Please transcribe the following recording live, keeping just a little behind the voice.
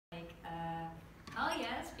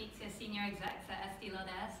here, speak to senior execs at Estee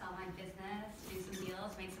Lauder, sell my business, do some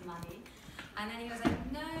deals, make some money. And then he was like,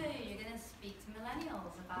 no, you're going to speak to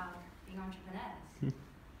millennials about being entrepreneurs.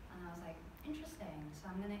 And I was like, interesting.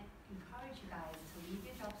 So I'm going to encourage you guys to leave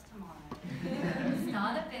your jobs tomorrow,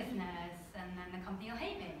 start a business, and then the company will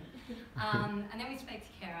hate me. And then we spoke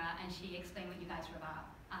to Kira, and she explained what you guys were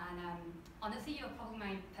about. And honestly, you're probably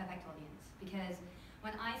my perfect audience, because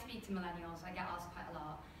when I speak to millennials, I get asked quite a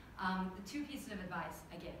lot. The two pieces of advice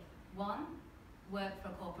I give. One, work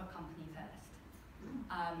for a corporate company first.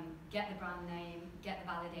 Get the brand name, get the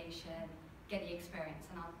validation, get the experience,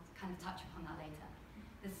 and I'll kind of touch upon that later.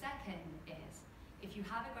 The second is, if you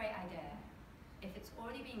have a great idea, if it's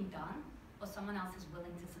already being done, or someone else is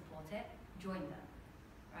willing to support it, join them,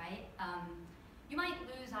 right? You might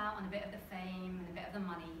lose out on a bit of the fame and a bit of the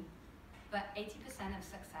money, but 80% of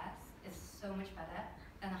success is so much better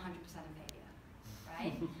than 100% of failure,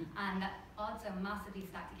 right? And the odds are massively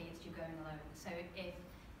stacked against you going alone. So if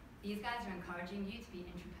these guys are encouraging you to be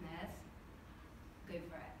entrepreneurs, go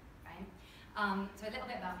for it, right? So a little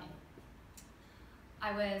bit about me.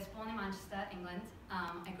 I was born in Manchester, England.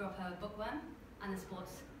 I grew up a bookworm and a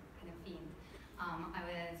sports kind of fiend. I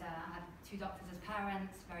had two doctors as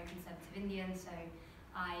parents, very conservative Indian, so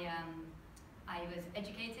I was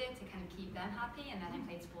educated to kind of keep them happy, and then I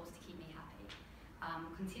played sports to keep me happy.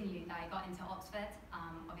 Continued, I got into Oxford.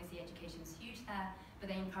 Obviously education's huge there, but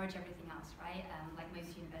they encourage everything else, right? Like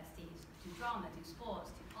most universities, do drama, do sports,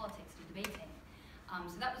 do politics, do debating.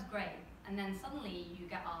 So that was great. And then suddenly you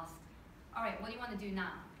get asked, all right, what do you want to do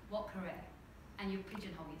now? What career? And you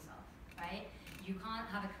pigeonhole yourself, right? You can't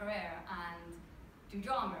have a career and do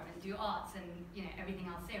drama and do arts and everything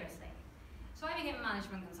else seriously. So I became a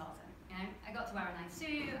management consultant. I got to wear a nice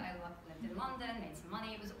suit, I lived in London, made some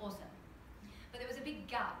money, it was awesome. But there was a big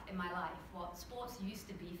gap in my life. What sports used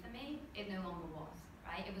to be for me, it no longer was,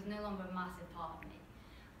 right? It was no longer a massive part of me.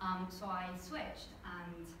 So I switched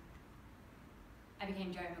and I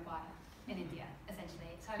became Jerry Maguire in India,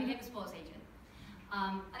 essentially. So I became a sports agent.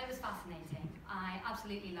 And it was fascinating. I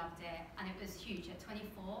absolutely loved it, and it was huge. At 24,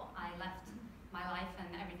 I left my life and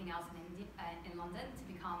everything else in London to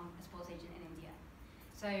become a sports agent in India.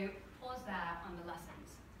 So pause there on the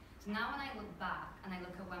lessons. So now when I look back and I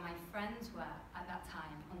look at where my friends were at that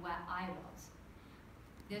time and where I was,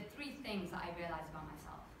 there are three things that I realized about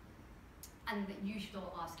myself, and that you should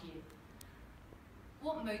all ask you.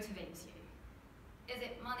 What motivates you? Is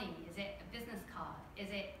it money? Is it a business card? Is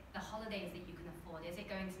it the holidays that you can afford? Is it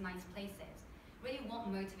going to nice places? Really, what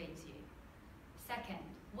motivates you? Second,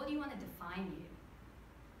 what do you want to define you?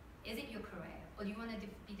 Is it your career? Or do you want to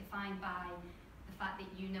be defined by the fact that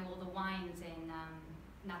you know all the wines in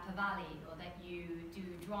Napa Valley, or that you do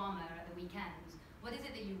drama at the weekends? What is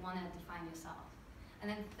it that you want to define yourself? And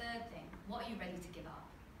then third thing, what are you ready to give up?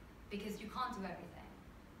 Because you can't do everything,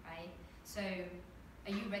 right? So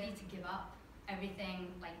are you ready to give up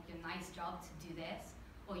everything, like your nice job to do this?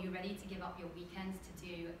 Or are you ready to give up your weekends to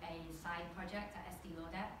do a side project at Estee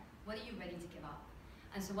Lauder? What are you ready to give up?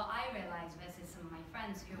 And so what I realized versus some of my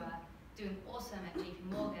friends who are doing awesome at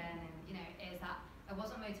JP Morgan, and is that I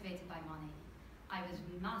wasn't motivated by money. I was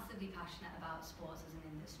massively passionate about sports as an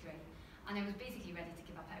industry, and I was basically ready to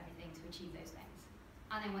give up everything to achieve those things.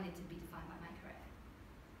 And I wanted to be defined by my career.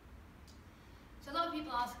 So a lot of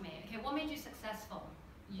people ask me, okay, what made you successful?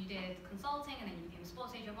 You did consulting and then you became a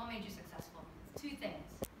sports agent. What made you successful? It's two things.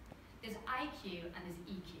 There's IQ and there's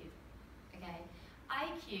EQ, okay?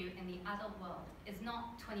 IQ in the adult world is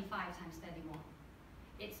not 25 times 31.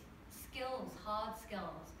 It's skills, hard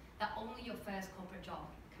skills, that only your first corporate job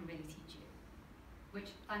can really teach you,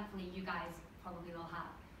 which thankfully you guys probably all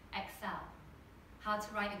have. Excel, how to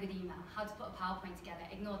write a good email, how to put a PowerPoint together.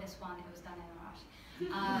 Ignore this one, it was done in a rush.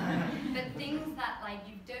 But things that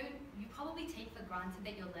you probably take for granted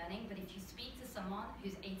that you're learning, but if you speak to someone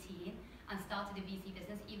who's 18 and started a VC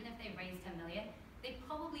business, even if they've raised 10 million, they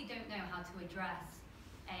probably don't know how to address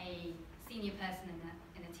a senior person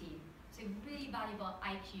in a team. So really valuable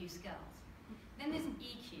IQ skills. Then there's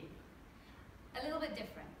EQ, a little bit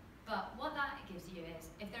different. But what that gives you is,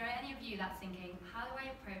 if there are any of you that's thinking, how do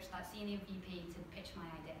I approach that senior VP to pitch my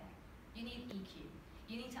idea? You need EQ.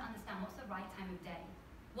 You need to understand what's the right time of day.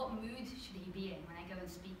 What mood should he be in when I go and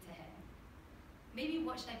speak to him? Maybe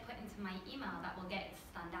what should I put into my email that will get it to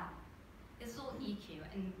stand out? This is all EQ,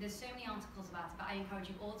 and there's so many articles about it, but I encourage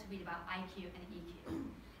you all to read about IQ and EQ.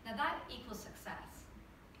 Now that equals success,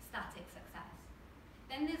 static success.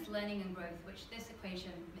 Then there's learning and growth, which this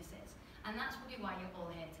equation misses. And that's probably why you're all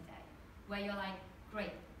here today, where you're like,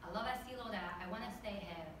 great, I love Estee Lauder, I want to stay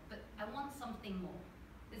here, but I want something more.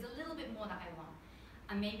 There's a little bit more that I want.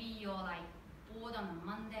 And maybe you're like bored on a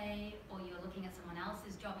Monday, or you're looking at someone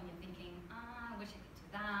else's job and you're thinking, I wish I could do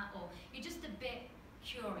that, or you're just a bit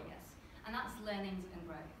curious, and that's learnings and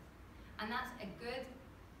growth. And that's a good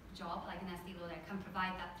job, like an Estee Lauder, can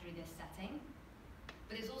provide that through this setting,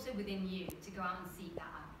 but it's also within you to go out and seek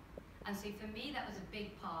that out. And so for me, that was a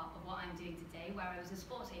big part of what I'm doing today, where I was a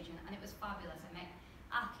sports agent, and it was fabulous. I met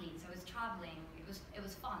athletes, I was traveling, it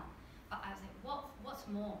was fun. But I was like, what's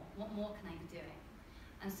more? What more can I be doing?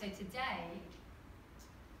 And so today,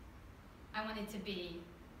 I wanted to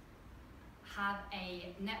have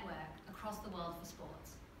a network across the world for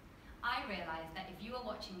sports. I realized that if you are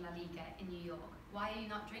watching La Liga in New York, why are you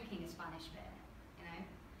not drinking a Spanish beer? You know,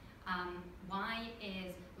 why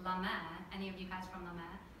is La Mer, any of you guys from La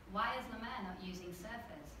Mer, why is La Mer not using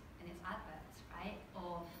surfers in its adverts, right?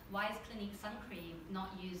 Or why is Clinique Sun Cream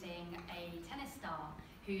not using a tennis star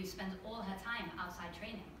who spends all her time outside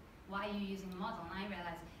training? Why are you using a model? And I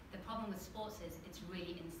realized the problem with sports is it's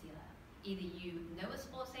really insular. Either you know a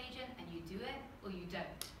sports agent and you do it, or you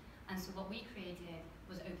don't. And so what we created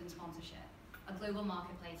was open sponsorship, a global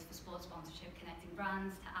marketplace for sports sponsorship, connecting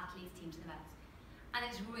brands to athletes, teams, and events. And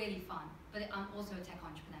it's really fun, but I'm also a tech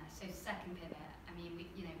entrepreneur, so second pivot. I mean,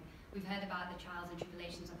 we've heard about the trials and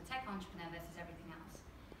tribulations of a tech entrepreneur versus everything else.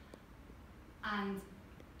 And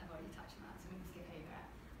I've already touched on that, so I'm going to skip over it.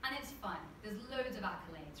 And it's fun. There's loads of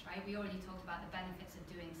accolades, right? We already talked about the benefits of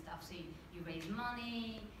doing stuff. So you raise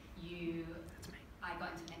money, I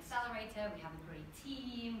got into an accelerator, we have a great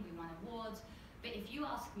team, we won awards. But if you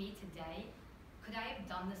ask me today, could I have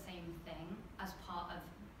done the same thing as part of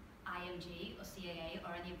IMG or CAA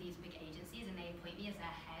or any of these big agencies and they appoint me as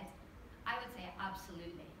their head? I would say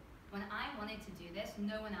absolutely. When I wanted to do this,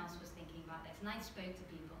 no one else was thinking about this, and I spoke to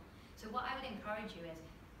people. So what I would encourage you is,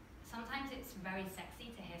 sometimes it's very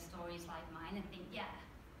sexy to hear stories like mine and think, yeah,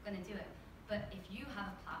 I'm gonna do it. But if you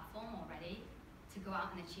have a platform already to go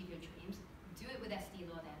out and achieve your dreams, do it with Estee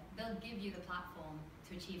Lauder. They'll give you the platform to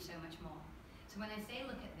achieve so much more. So when I say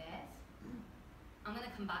look at this, I'm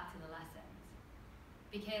gonna come back to the lessons.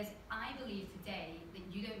 Because I believe today that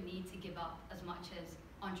you don't need to give up as much as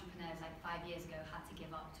entrepreneurs like 5 years ago had to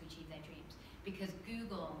give up to achieve their dreams. Because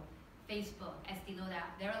Google, Facebook, Estee Lauder,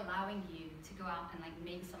 they're allowing you to go out and like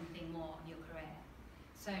make something more of your career.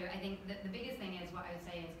 So I think that the biggest thing is, what I would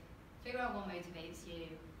say is, figure out what motivates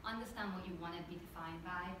you, understand what you want to be defined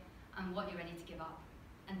by, and what you're ready to give up.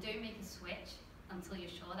 And don't make a switch until you're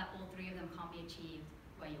sure that all three of them can't be achieved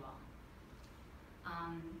where you are.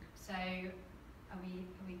 So are we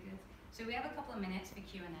good? So we have a couple of minutes for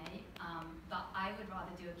Q&A, but I would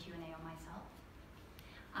rather do a Q&A on myself.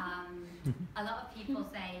 A lot of people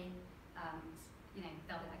say,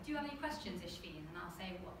 they'll be like, do you have any questions, Ishveen? And I'll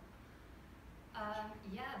say, well,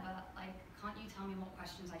 yeah, but like, can't you tell me what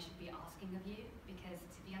questions I should be asking of you? Because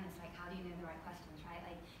to be honest, like, how do you know the right questions, right?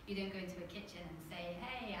 Like, you don't go into a kitchen and say,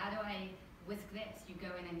 hey, how do I whisk this? You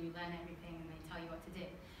go in and you learn everything and they tell you what to do.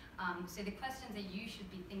 So the questions that you should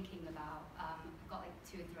be thinking about, I've got like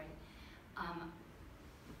 2 or 3.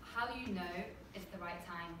 How do you know it's the right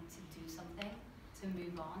time to do something, to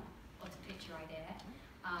move on, or to pitch your idea?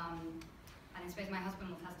 And I suppose my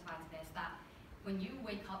husband will testify to this, that when you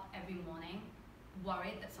wake up every morning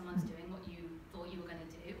worried that someone's doing what you thought you were going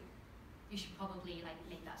to do, you should probably like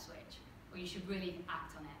make that switch, or you should really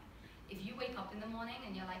act on it. If you wake up in the morning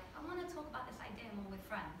and you're like, I want to talk about this idea more with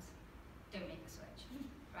friends, don't make the switch,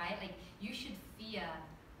 right? Like, you should fear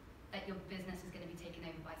that your business is going to be taken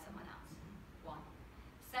over by someone else, 1.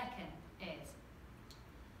 Second is,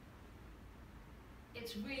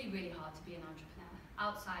 it's really, really hard to be an entrepreneur,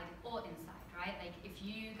 outside or inside, right? Like, if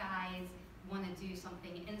you guys want to do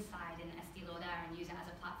something inside in Estee Lauder and use it as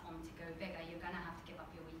a platform to go bigger, you're going to have to give up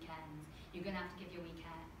your weekends. You're going to have to give your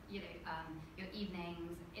your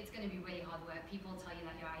evenings. It's going to be really hard work. People tell you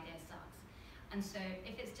that your idea sucks. And so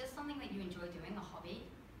if it's just something that you enjoy doing, a hobby,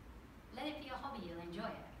 let it be a hobby, you'll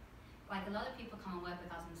enjoy it. Like, a lot of people come and work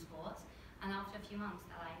with us in sports, and after a few months,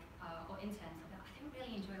 they're like, or interns, they're like, I don't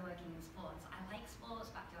really enjoy working in sports. I like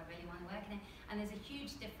sports, but do I really want to work in it? And there's a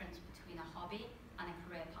huge difference between a hobby and a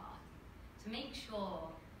career path. So make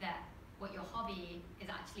sure that what your hobby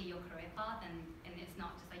is actually your career path, and it's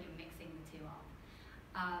not just like you're mixing the two up.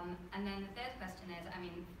 And then the third question is, I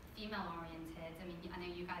mean, female-oriented. I mean, I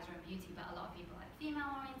know you guys are in beauty, but a lot of people are like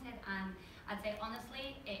female-oriented, and I'd say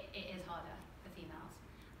honestly, it is harder for females.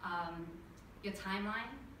 Your timeline,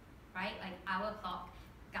 right? Like, our clock,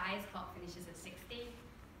 guys' clock finishes at 60.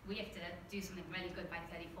 We have to do something really good by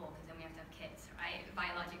 34 because then we have to have kids, right?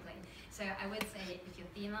 Biologically. So I would say, if you're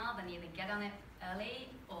female, then either get on it early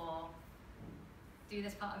or do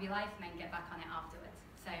this part of your life and then get back on it afterwards.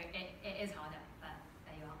 So it is harder, but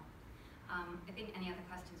there you are. I think any other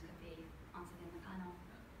questions could be